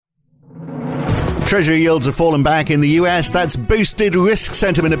Treasury yields have fallen back in the US. That's boosted risk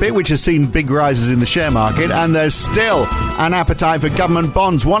sentiment a bit, which has seen big rises in the share market. And there's still an appetite for government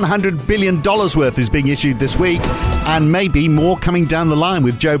bonds. $100 billion worth is being issued this week, and maybe more coming down the line,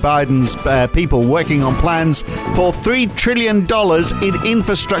 with Joe Biden's people working on plans for $3 trillion in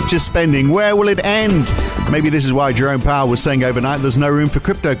infrastructure spending. Where will it end? Maybe this is why Jerome Powell was saying overnight there's no room for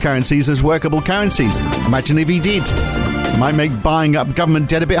cryptocurrencies as workable currencies. Imagine if he did. Might make buying up government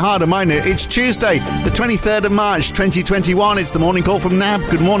debt a bit harder, mightn't it? It's Tuesday, the 23rd of March, 2021. It's the morning call from NAB.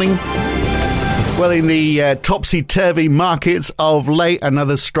 Good morning. Well, in the topsy-turvy markets of late,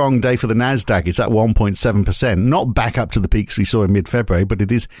 another strong day for the Nasdaq. It's at 1.7%. Not back up to the peaks we saw in mid-February, but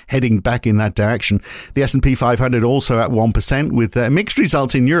it is heading back in that direction. The S&P 500 also at 1%, with mixed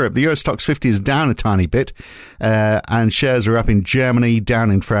results in Europe. The Euro Stoxx 50 is down a tiny bit, and shares are up in Germany,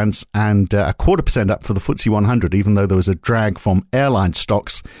 down in France, and 0.25% up for the FTSE 100, even though there was a drag from airline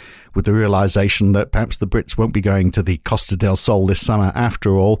stocks, with the realisation that perhaps the Brits won't be going to the Costa del Sol this summer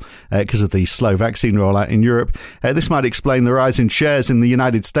after all, because of the slow vaccine rollout in Europe. This might explain the rise in shares in the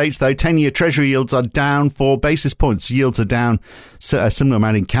United States, though. 10-year Treasury yields are down 4 basis points. Yields are down a similar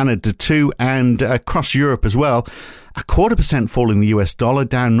amount in Canada too, and across Europe as well. 0.25% fall in the US dollar,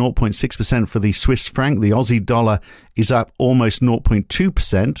 down 0.6% for the Swiss franc. The Aussie dollar is up almost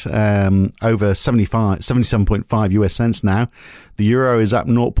 0.2%, over 77.5 US cents now. The euro is up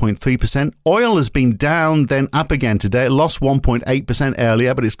 0.3%. Oil has been down, then up again today. It lost 1.8%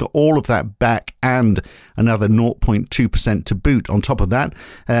 earlier, but it's got all of that back and another 0.2% to boot on top of that.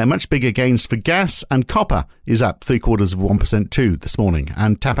 Much bigger gains for gas, and copper is up 0.75% too this morning.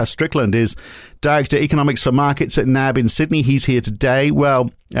 And Tapas Strickland is Director Economics for Markets at NAB in Sydney. He's here today.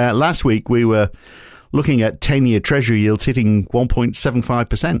 Well, last week we were looking at 10-year Treasury yields hitting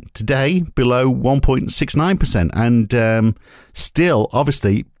 1.75%. Today, below 1.69%. And still,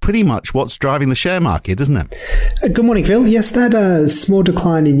 obviously, pretty much what's driving the share market, isn't it? Good morning, Phil. Yes, that small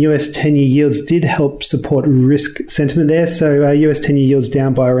decline in US 10-year yields did help support risk sentiment there. So US 10-year yields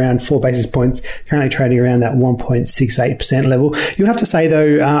down by around 4 basis points, currently trading around that 1.68% level. You'd have to say,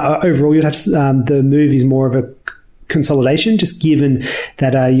 though, overall, the move is more of a consolidation, just given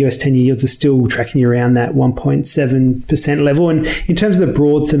that US 10-year yields are still tracking around that 1.7% level. And in terms of the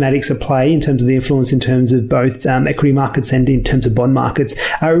broad thematics at play, in terms of the influence in terms of both equity markets and in terms of bond markets,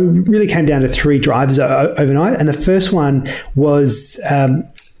 really came down to 3 drivers overnight. And the first one was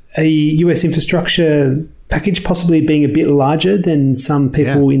a US infrastructure package possibly being a bit larger than some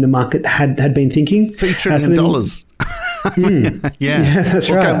people in the market had been thinking. $3 trillion. Yeah, that's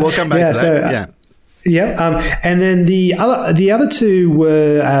right. We'll come back to that. And then the other two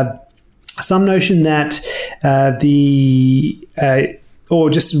were some notion that or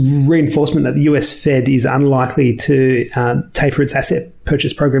just reinforcement that the US Fed is unlikely to taper its asset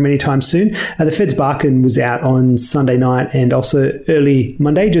purchase program anytime soon. The Fed's Barkin was out on Sunday night and also early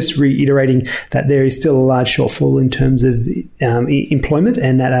Monday, just reiterating that there is still a large shortfall in terms of employment,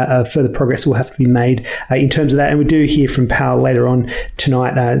 and that further progress will have to be made in terms of that. And we do hear from Powell later on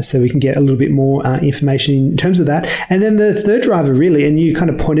tonight, so we can get a little bit more information in terms of that. And then the third driver, really, and you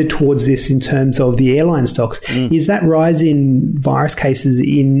kind of pointed towards this in terms of the airline stocks, is that rise in virus cases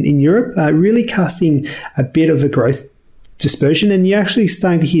in Europe, really casting a bit of a growth dispersion, and you're actually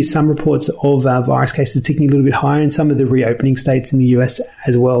starting to hear some reports of virus cases ticking a little bit higher in some of the reopening states in the US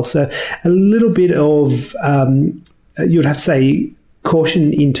as well. So a little bit of, you would have to say,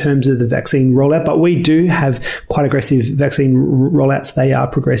 caution in terms of the vaccine rollout, but we do have quite aggressive vaccine rollouts. They are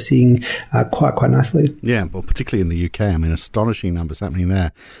progressing quite nicely. Yeah, well, particularly in the UK. I mean, astonishing numbers happening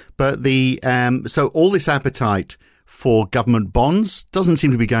there. But so all this appetite for government bonds doesn't seem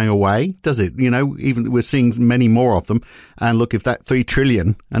to be going away, does it? You know, even we're seeing many more of them. And look, if that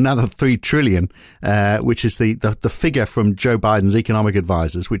another 3 trillion, which is the figure from Joe Biden's economic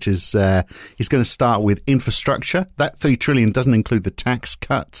advisors, which is he's going to start with infrastructure. That 3 trillion doesn't include the tax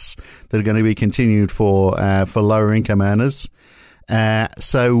cuts that are going to be continued for lower income earners. I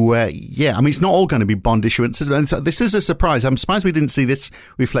mean, it's not all going to be bond issuances. And so this is a surprise. I'm surprised we didn't see this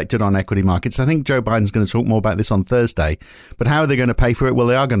reflected on equity markets. I think Joe Biden's going to talk more about this on Thursday. But how are they going to pay for it? Well,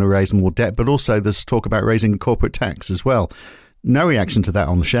 they are going to raise more debt, but also there's talk about raising corporate tax as well. No reaction to that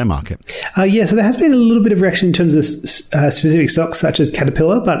on the share market. So there has been a little bit of reaction in terms of specific stocks such as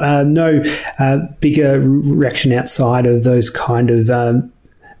Caterpillar, but no bigger reaction outside of those kind of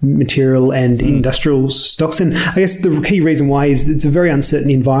material and industrial stocks. And I guess the key reason why is it's a very uncertain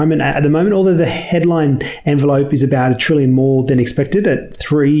environment at the moment. Although the headline envelope is about $1 trillion more than expected at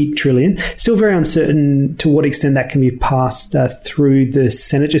 $3 trillion, still very uncertain to what extent that can be passed through the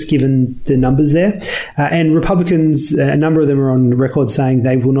Senate, just given the numbers there. And Republicans, a number of them are on record saying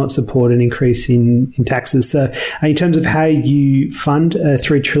they will not support an increase in taxes. So in terms of how you fund a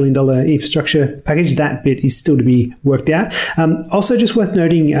 $3 trillion infrastructure package, that bit is still to be worked out. Also, just worth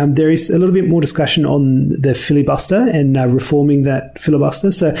noting, there is a little bit more discussion on the filibuster and reforming that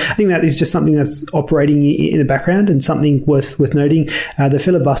filibuster. So I think that is just something that's operating in the background and something worth noting. The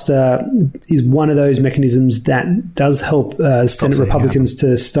filibuster is one of those mechanisms that does help Senate Republicans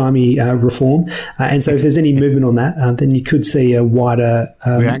to stymie reform. And so if there's any movement on that, then you could see a wider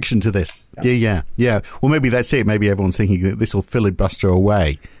reaction to this. Yeah. Well, maybe that's it. Maybe everyone's thinking that this will filibuster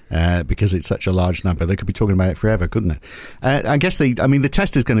away because it's such a large number. They could be talking about it forever, couldn't it? I guess the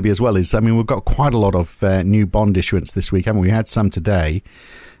test is going to be as well is, we've got quite a lot of new bond issuance this week, haven't we? We had some today,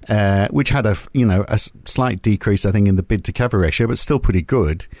 which had a slight decrease, I think, in the bid to cover ratio, but still pretty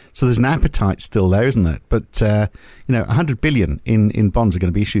good. So there's an appetite still there, isn't it? But, $100 billion in bonds are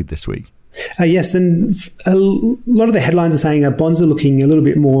going to be issued this week. Yes, and a lot of the headlines are saying bonds are looking a little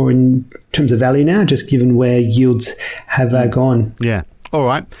bit more in terms of value now, just given where yields have gone. Yeah. All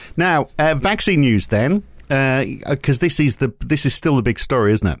right. Now, vaccine news then, because this is still the big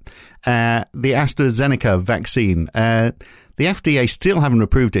story, isn't it? The AstraZeneca vaccine. The FDA still haven't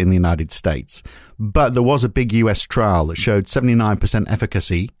approved it in the United States, but there was a big US trial that showed 79%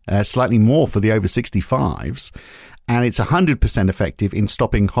 efficacy, slightly more for the over 65s. And it's 100% effective in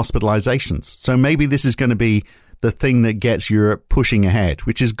stopping hospitalizations. So maybe this is going to be the thing that gets Europe pushing ahead,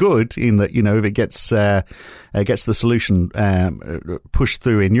 which is good in that, if it gets the solution pushed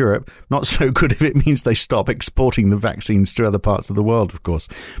through in Europe. Not so good if it means they stop exporting the vaccines to other parts of the world, of course.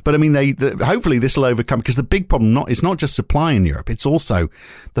 But hopefully this will overcome, because the big problem it's not just supply in Europe. It's also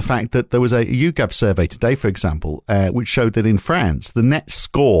the fact that there was a YouGov survey today, for example, which showed that in France, the net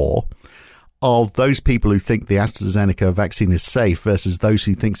score of those people who think the AstraZeneca vaccine is safe versus those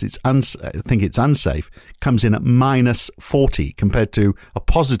who think it's unsafe comes in at -40 compared to a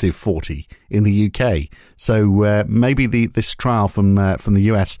positive 40 in the UK. So maybe this trial from the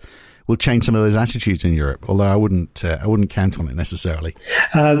US will change some of those attitudes in Europe. Although I wouldn't count on it necessarily.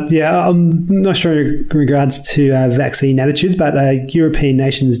 I'm not sure in regards to vaccine attitudes, but European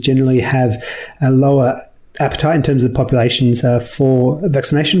nations generally have a lower appetite in terms of populations for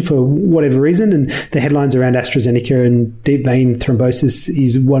vaccination for whatever reason, and the headlines around AstraZeneca and deep vein thrombosis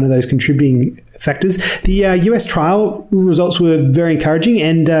is one of those contributing factors. The US trial results were very encouraging,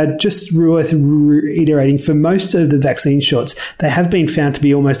 and just worth reiterating, for most of the vaccine shots, they have been found to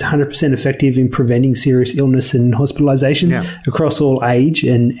be almost 100% effective in preventing serious illness and hospitalizations across all age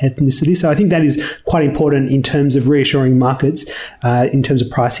and ethnicity. So I think that is quite important in terms of reassuring markets, in terms of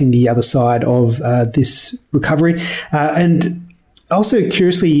pricing the other side of this recovery. And also,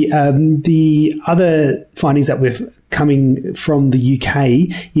 curiously, the other findings that we've coming from the UK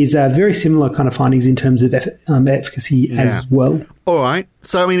is very similar kind of findings in terms of efficacy as well. All right.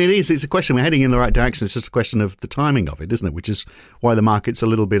 So, it's a question. We're heading in the right direction. It's just a question of the timing of it, isn't it? Which is why the market's a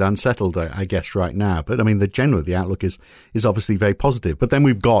little bit unsettled, I guess, right now. But, the outlook is obviously very positive. But then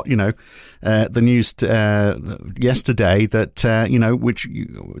we've got, the news yesterday that, which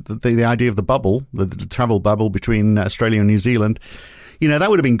the idea of the bubble, the travel bubble between Australia and New Zealand, that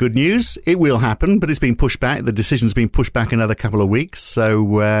would have been good news. It will happen, but it's been pushed back. The decision's been pushed back another couple of weeks.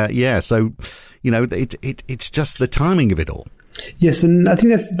 So, it's just the timing of it all. Yes, and I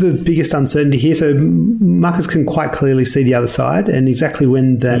think that's the biggest uncertainty here. So markets can quite clearly see the other side, and exactly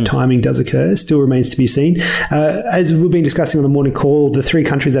when that timing does occur still remains to be seen. As we've been discussing on the morning call, the three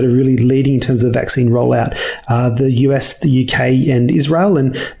countries that are really leading in terms of vaccine rollout are the US, the UK, and Israel.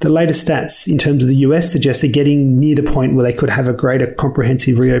 And the latest stats in terms of the US suggest they're getting near the point where they could have a greater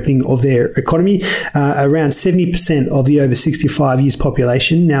comprehensive reopening of their economy. Around 70% of the over 65 years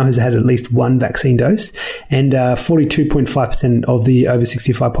population now has had at least one vaccine dose, and 42.5% of the over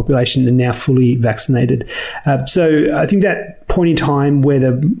 65 population are now fully vaccinated. So I think that point in time where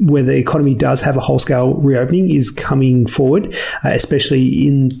the economy does have a whole-scale reopening is coming forward, especially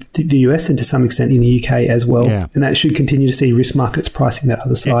in the US and to some extent in the UK as well. Yeah. And that should continue to see risk markets pricing that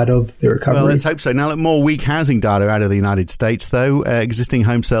other side of the recovery. Well, let's hope so. Now, more weak housing data out of the United States, though. Existing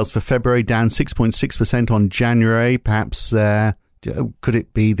home sales for February down 6.6% on January. Perhaps could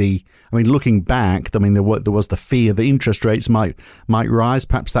it be looking back, there was the fear that interest rates might rise.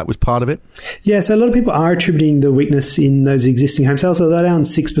 Perhaps that was part of it. Yeah, so a lot of people are attributing the weakness in those existing home sales. So they're down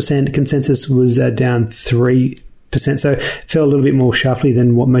 6%. Consensus was down 3%. So fell a little bit more sharply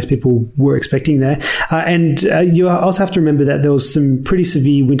than what most people were expecting there. And you also have to remember that there was some pretty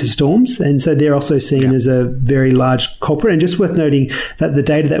severe winter storms, and so they're also seen as a very large culprit. And just worth noting that the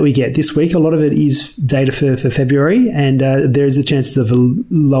data that we get this week, a lot of it is data for February, and there is a chance of a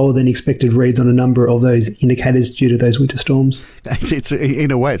lower than expected reads on a number of those indicators due to those winter storms. It's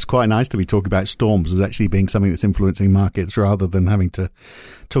in a way, it's quite nice to be talking about storms as actually being something that's influencing markets rather than having to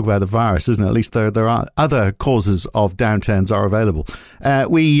talk about the virus, isn't it? At least there are other causes of downturns are available.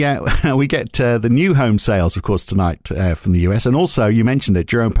 We get the new home sales, of course, tonight from the US, and also you mentioned it,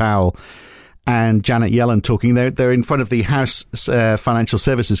 Jerome Powell and Janet Yellen talking. They're in front of the House Financial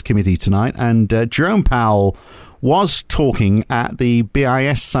Services Committee tonight, and Jerome Powell was talking at the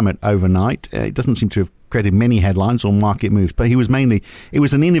BIS summit overnight. It doesn't seem to have created many headlines or market moves, but it was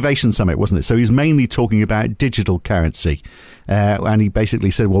an innovation summit, wasn't it? So he was mainly talking about digital currency. And he basically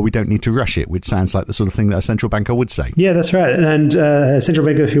said, well, we don't need to rush it, which sounds like the sort of thing that a central banker would say. Yeah, that's right. And a central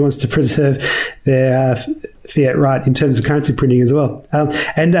banker who wants to preserve their fiat right in terms of currency printing as well.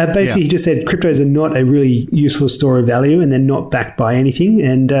 He just said cryptos are not a really useful store of value and they're not backed by anything.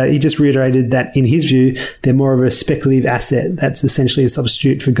 And he just reiterated that in his view, they're more of a speculative asset that's essentially a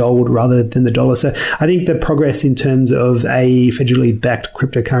substitute for gold rather than the dollar. So I think the progress in terms of a federally backed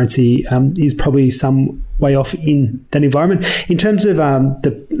cryptocurrency is probably some way off in that environment. In terms of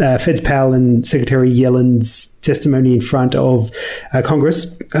the Fed's Powell and Secretary Yellen's testimony in front of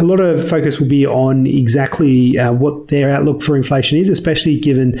Congress, a lot of focus will be on exactly what their outlook for inflation is, especially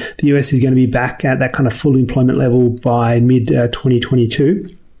given the US is going to be back at that kind of full employment level by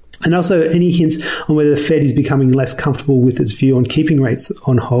mid-2022. And also any hints on whether the Fed is becoming less comfortable with its view on keeping rates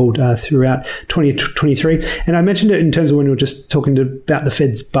on hold throughout 2023. And I mentioned it in terms of when we were just talking about the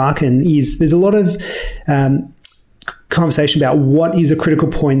Fed's Bargain, there's a lot of conversation about what is a critical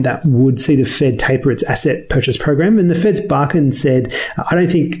point that would see the Fed taper its asset purchase program. And the Fed's Bargain said, I don't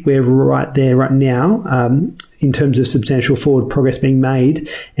think we're right there right now in terms of substantial forward progress being made,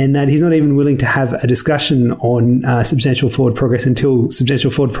 and that he's not even willing to have a discussion on substantial forward progress until substantial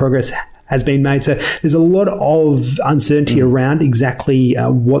forward progress has been made. So there's a lot of uncertainty around exactly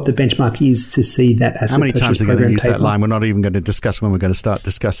what the benchmark is to see that asset purchase program. How many times are they going to use that line? We're not even going to discuss when we're going to start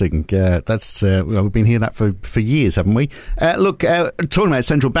discussing. We've been hearing that for years, haven't we? Talking about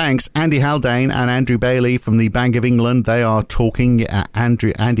central banks, Andy Haldane and Andrew Bailey from the Bank of England, they are talking.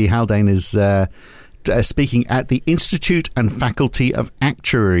 Andy Haldane is speaking at the Institute and Faculty of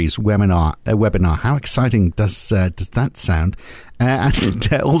Actuaries webinar. How exciting does that sound?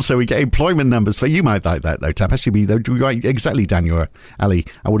 And also we get employment numbers for, you might like that though, Tapas, you'd be right, exactly, Daniel Ali,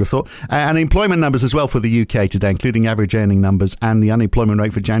 I would have thought. And employment numbers as well for the UK today, including average earning numbers and the unemployment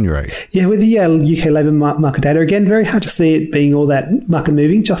rate for January. Yeah, with the UK labour market data, again, very hard to see it being all that market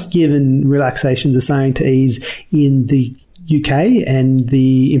moving, just given relaxations are starting to ease in the UK, and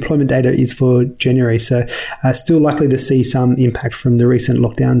the employment data is for January. So still likely to see some impact from the recent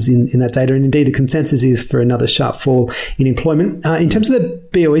lockdowns in that data. And indeed, the consensus is for another sharp fall in employment. In terms of the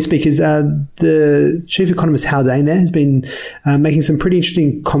BOE speakers, the chief economist Haldane there has been making some pretty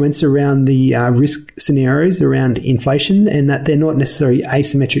interesting comments around the risk scenarios around inflation, and that they're not necessarily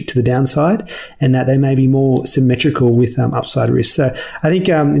asymmetric to the downside, and that they may be more symmetrical with upside risk. So I think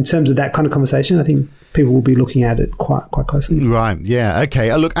in terms of that kind of conversation, I think people will be looking at it quite closely. Right, yeah,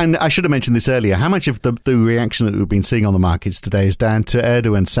 okay. Look, and I should have mentioned this earlier, how much of the reaction that we've been seeing on the markets today is down to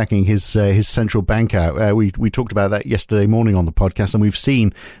Erdogan sacking his central banker? We talked about that yesterday morning on the podcast, and we've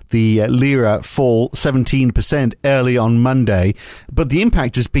seen the lira fall 17% early on Monday, but the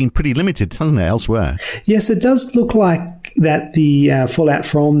impact has been pretty limited, hasn't it, elsewhere? Yes, it does look like that the fallout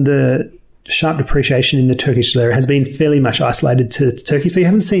from the sharp depreciation in the Turkish lira has been fairly much isolated to Turkey. So you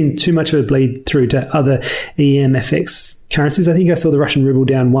haven't seen too much of a bleed through to other EMFX currencies. I think I saw the Russian ruble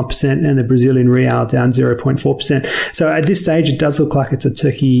down 1% and the Brazilian real down 0.4%. So at this stage, it does look like it's a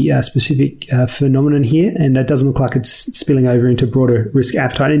Turkey-specific phenomenon here, and it doesn't look like it's spilling over into broader risk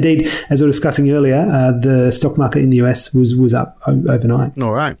appetite. Indeed, as we were discussing earlier, the stock market in the US was up overnight.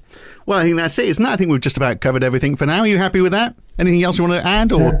 All right. Well, I think that's it, isn't it? I think we've just about covered everything for now. Are you happy with that? Anything else you want to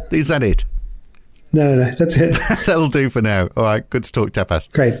add, or is that it? No, that's it. That'll do for now. All right, good to talk,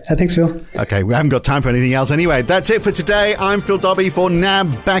 Tapas. Great. Thanks, Phil. Okay, we haven't got time for anything else anyway. That's it for today. I'm Phil Dobby for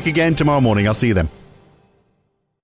NAB. Back again tomorrow morning. I'll see you then.